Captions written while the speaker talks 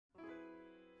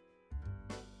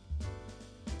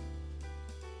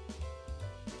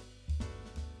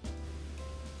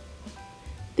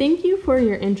Thank you for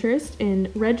your interest in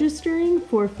registering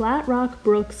for Flat Rock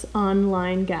Brook's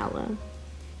online gala.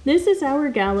 This is our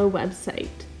gala website.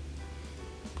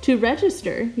 To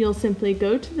register, you'll simply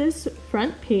go to this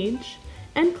front page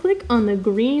and click on the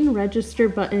green register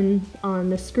button on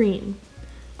the screen.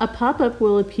 A pop-up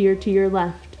will appear to your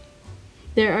left.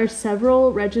 There are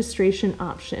several registration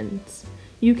options.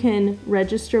 You can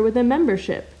register with a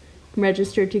membership,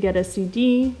 register to get a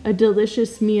CD, a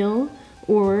delicious meal,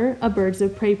 or a Birds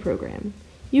of Prey program.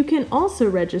 You can also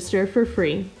register for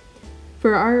free.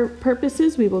 For our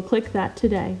purposes, we will click that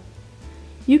today.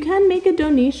 You can make a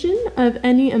donation of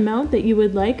any amount that you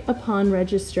would like upon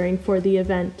registering for the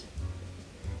event.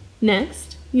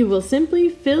 Next, you will simply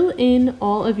fill in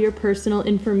all of your personal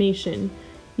information.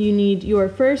 You need your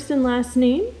first and last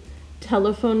name,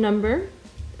 telephone number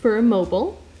for a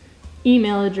mobile,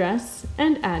 email address,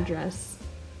 and address.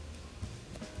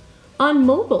 On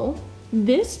mobile,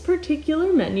 this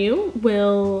particular menu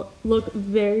will look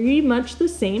very much the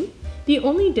same, the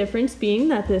only difference being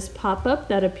that this pop-up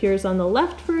that appears on the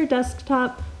left for a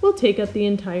desktop will take up the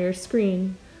entire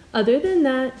screen. Other than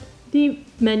that, the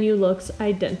menu looks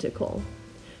identical.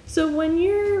 So when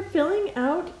you're filling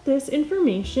out this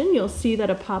information, you'll see that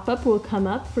a pop-up will come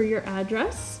up for your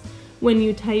address. When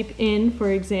you type in,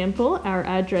 for example, our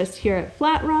address here at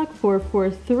Flat Rock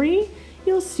 443,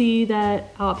 you'll see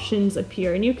that options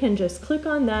appear and you can just click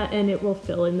on that and it will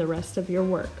fill in the rest of your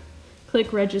work.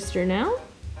 Click Register Now.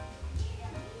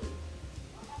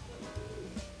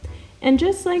 And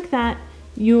just like that,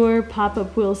 your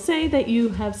pop-up will say that you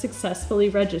have successfully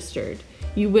registered.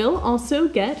 You will also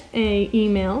get an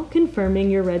email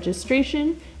confirming your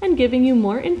registration and giving you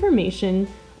more information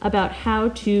about how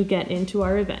to get into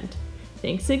our event.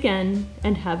 Thanks again,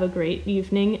 and have a great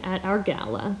evening at our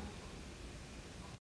gala.